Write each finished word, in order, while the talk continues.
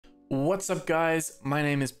What's up guys, my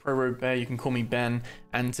name is ProRogueBear, you can call me Ben,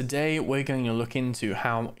 and today we're going to look into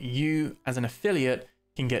how you as an affiliate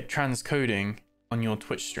can get transcoding on your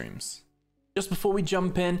Twitch streams. Just before we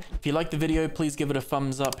jump in, if you like the video, please give it a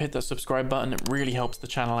thumbs up, hit that subscribe button, it really helps the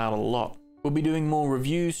channel out a lot. We'll be doing more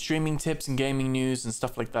reviews, streaming tips and gaming news and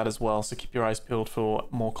stuff like that as well, so keep your eyes peeled for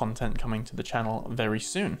more content coming to the channel very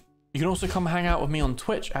soon. You can also come hang out with me on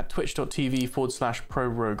Twitch at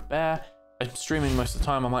twitch.tv/ProRogueBear. I'm streaming most of the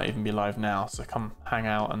time, I might even be live now, so come hang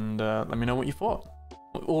out and let me know what you thought.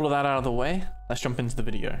 With all of that out of the way, let's jump into the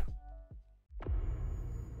video.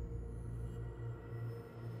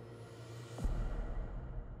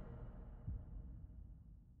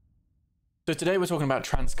 So today we're talking about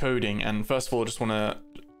transcoding, and first of all, I just want to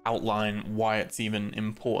outline why it's even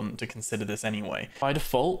important to consider this anyway. By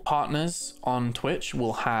default, partners on Twitch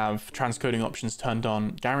will have transcoding options turned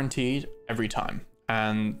on guaranteed every time.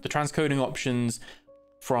 And the transcoding options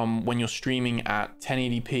from when you're streaming at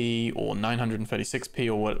 1080p or 936p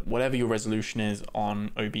or whatever your resolution is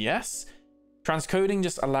on OBS, transcoding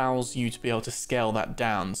just allows you to be able to scale that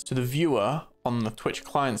down. So the viewer on the Twitch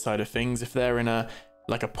client side of things, if they're in a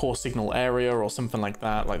poor signal area or something like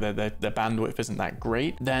that, like their bandwidth isn't that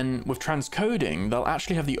great, then with transcoding, they'll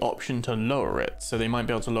actually have the option to lower it. So they might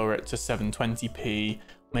be able to lower it to 720p,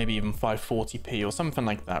 maybe even 540p or something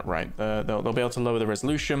like that, right? They'll be able to lower the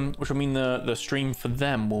resolution, which will mean the stream for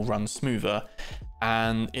them will run smoother.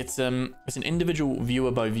 And it's an individual viewer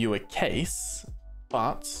by viewer case,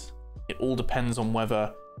 but it all depends on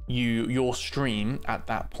whether your stream at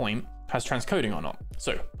that point has transcoding or not.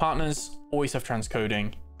 So partners always have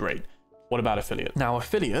transcoding, great. What about affiliates? Now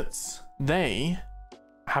affiliates, they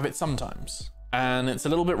have it sometimes, and it's a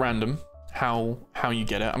little bit random how you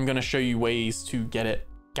get it. I'm going to show you ways to get it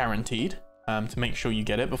guaranteed, to make sure you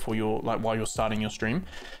get it before while you're starting your stream,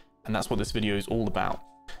 and that's what this video is all about.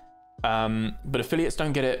 But affiliates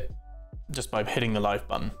don't get it just by hitting the live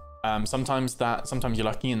button. Sometimes you're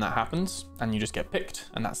lucky and that happens and you just get picked,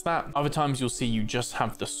 and that's that. Other times you'll see you just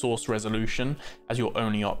have the source resolution as your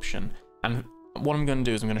only option. And what I'm going to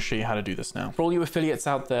do is I'm going to show you how to do this now. For all you affiliates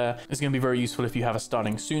out there, it's going to be very useful if you have a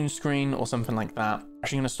starting soon screen or something like that. I'm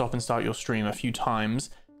actually going to stop and start your stream a few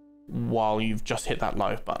times while you've just hit that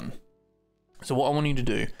live button. So what I want you to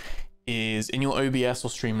do is in your OBS or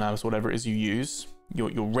Streamlabs, whatever it is you use,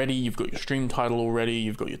 you're ready, you've got your stream title already,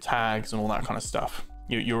 you've got your tags and all that kind of stuff.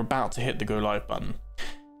 You're about to hit the go live button.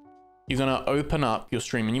 You're gonna open up your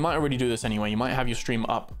stream, and you might already do this anyway. You might have your stream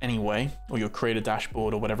up anyway, or your creator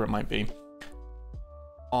dashboard or whatever it might be,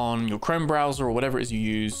 on your Chrome browser or whatever it is you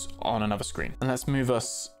use on another screen. And let's move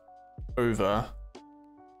us over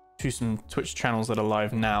to some Twitch channels that are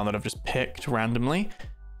live now that I've just picked randomly.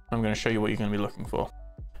 I'm gonna show you what you're gonna be looking for.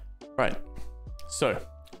 Right, so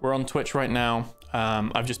we're on Twitch right now.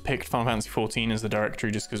 I've just picked Final Fantasy 14 as the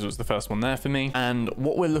directory just because it was the first one there for me. And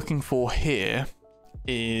what we're looking for here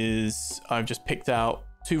is I've just picked out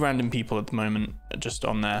two random people at the moment just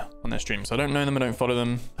on their stream. So I don't know them, I don't follow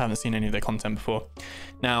them, I haven't seen any of their content before.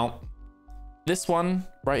 Now, this one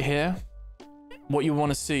right here, what you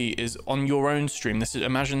want to see is on your own stream.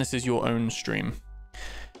 Imagine this is your own stream.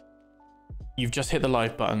 You've just hit the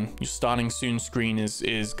live button, your starting soon screen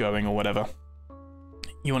is going or whatever.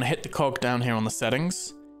 You want to hit the cog down here on the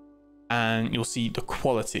settings and you'll see the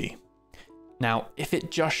quality. Now, if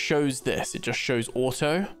it just shows this, it just shows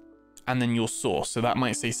auto and then your source. So that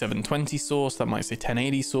might say 720 source, that might say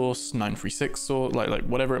 1080 source, 936 source, like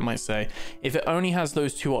whatever it might say. If it only has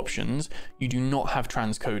those two options, you do not have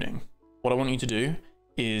transcoding. What I want you to do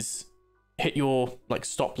is hit your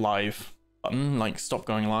stop live button, stop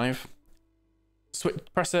going live,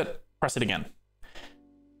 press it again.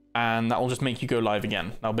 And that will just make you go live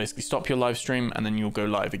again. That'll basically stop your live stream and then you'll go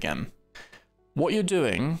live again. What you're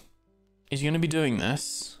doing is you're going to be doing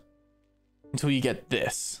this until you get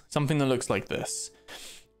this, something that looks like this,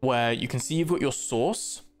 where you can see you've got your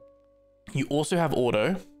source. You also have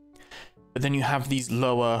auto, but then you have these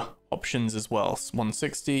lower options as well.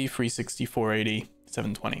 160, 360, 480,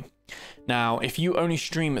 720. Now, if you only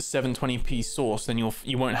stream at 720p source, then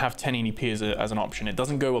you won't have 1080p as an option. It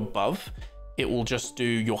doesn't go above. It will just do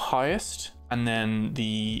your highest and then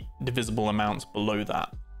the divisible amounts below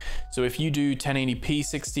that. So if you do 1080p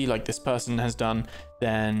 60 like this person has done,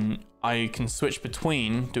 then I can switch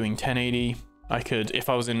between doing 1080. I could, if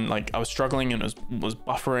I was I was struggling and was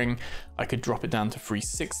buffering, I could drop it down to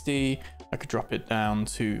 360. I could drop it down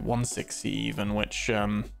to 160 even, which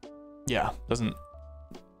yeah, doesn't,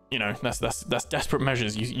 you know, that's desperate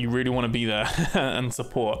measures. You really want to be there and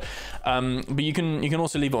support. But you can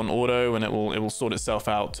also leave it on auto, and it will sort itself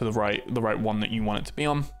out to the right one that you want it to be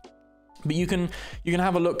on. But you can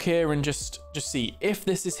have a look here and just see if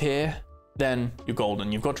this is here, then you're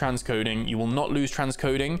golden. You've got transcoding. You will not lose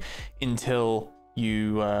transcoding until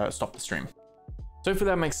you stop the stream. So hopefully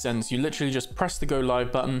that makes sense. You literally just press the go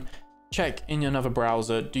live button, check in another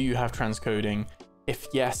browser, do you have transcoding? If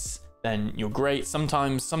yes, then you're great.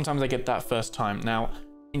 Sometimes I get that first time. Now,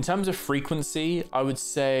 in terms of frequency, I would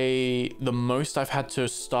say the most I've had to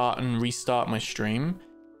start and restart my stream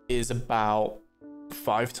is about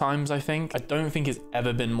 5 times, I think. I don't think it's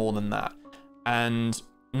ever been more than that. And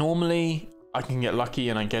normally I can get lucky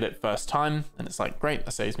and I get it first time and it's like, great,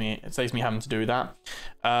 it saves me having to do that.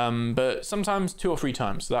 But sometimes 2 or 3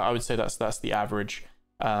 times. So that, I would say that's the average,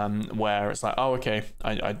 where it's like, oh, okay,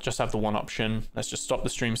 I just have the one option. Let's just stop the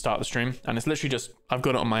stream, start the stream. And it's literally just, I've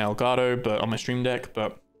got it on my Elgato, but on my Stream Deck,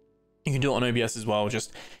 but you can do it on OBS as well.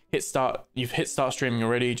 Just hit start, you've hit start streaming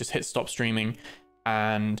already, just hit stop streaming,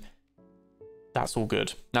 and that's all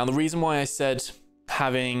good. Now, the reason why I said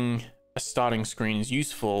having a starting screen is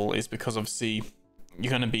useful is because obviously you're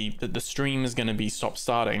going to be, the stream is going to be stop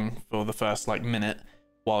starting for the first like minute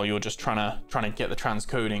while you're just trying to get the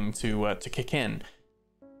transcoding to kick in.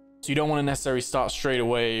 So you don't want to necessarily start straight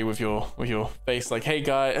away with your face like, hey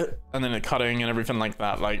guy, and then it cutting and everything like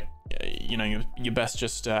that. Like, you know, you're best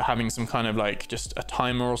just having some kind of like just a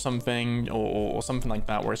timer or something, or something like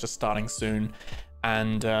that, where it's just starting soon.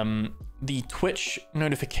 And the Twitch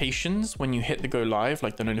notifications, when you hit the go live,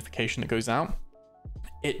 like the notification that goes out,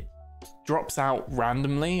 it drops out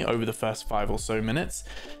randomly over the first 5 or so minutes.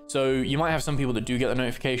 So you might have some people that do get the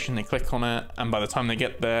notification, they click on it, and by the time they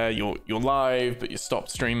get there, you're live, but you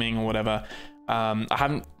stopped streaming or whatever. I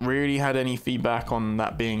haven't really had any feedback on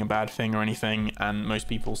that being a bad thing or anything, and most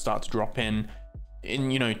people start to drop in,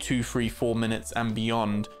 you know, 2, 3, 4 minutes and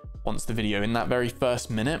beyond once the video. In that very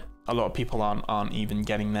first minute, a lot of people aren't even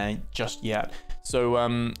getting there just yet.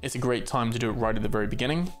 So it's a great time to do it right at the very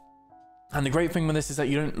beginning. And the great thing with this is that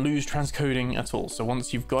you don't lose transcoding at all. So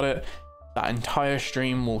once you've got it, that entire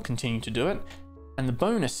stream will continue to do it. And the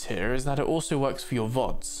bonus here is that it also works for your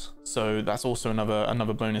VODs. So that's also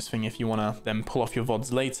another bonus thing. If you want to then pull off your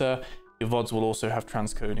VODs later, your VODs will also have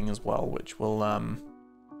transcoding as well, which will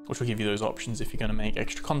give you those options if you're going to make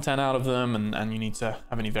extra content out of them and you need to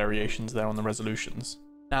have any variations there on the resolutions.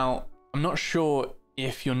 Now, I'm not sure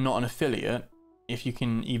if you're not an affiliate, if you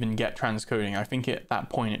can even get transcoding. I think at that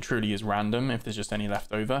point it truly is random if there's just any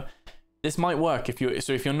left over. This might work if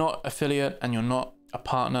you're not affiliate and you're not a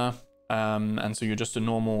partner, and so you're just a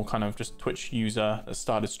normal kind of just Twitch user that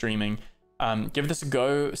started streaming. Give this a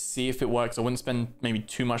go, see if it works. I wouldn't spend maybe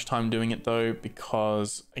too much time doing it though,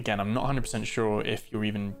 because again, I'm not 100% sure if you're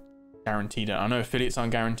even guaranteed it. I know affiliates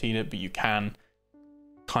aren't guaranteed it, but you can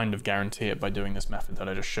kind of guarantee it by doing this method that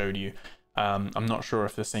I just showed you. I'm not sure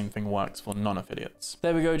if the same thing works for non-affiliates.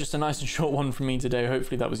 There we go, just a nice and short one from me today.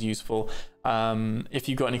 Hopefully that was useful. If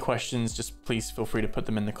you've got any questions, just please feel free to put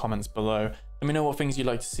them in the comments below. Let me know what things you'd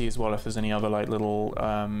like to see as well, if there's any other like little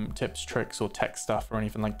tips, tricks, or tech stuff or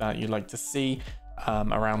anything like that you'd like to see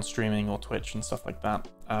around streaming or Twitch and stuff like that.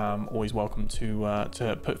 Always welcome to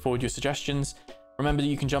put forward your suggestions. Remember that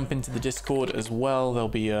you can jump into the Discord as well. There'll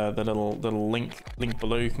be the little link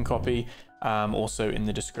below you can copy, also in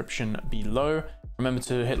the description below. Remember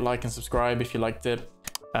to hit like and subscribe if you liked it.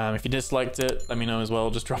 If you disliked it, let me know as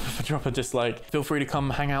well. Just drop a dislike. Feel free to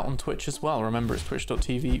come hang out on Twitch as well. Remember, it's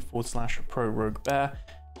twitch.tv/ProRogueBear.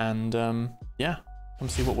 And yeah, come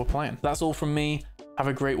see what we're playing. That's all from me. Have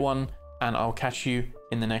a great one, and I'll catch you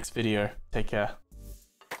in the next video. Take care.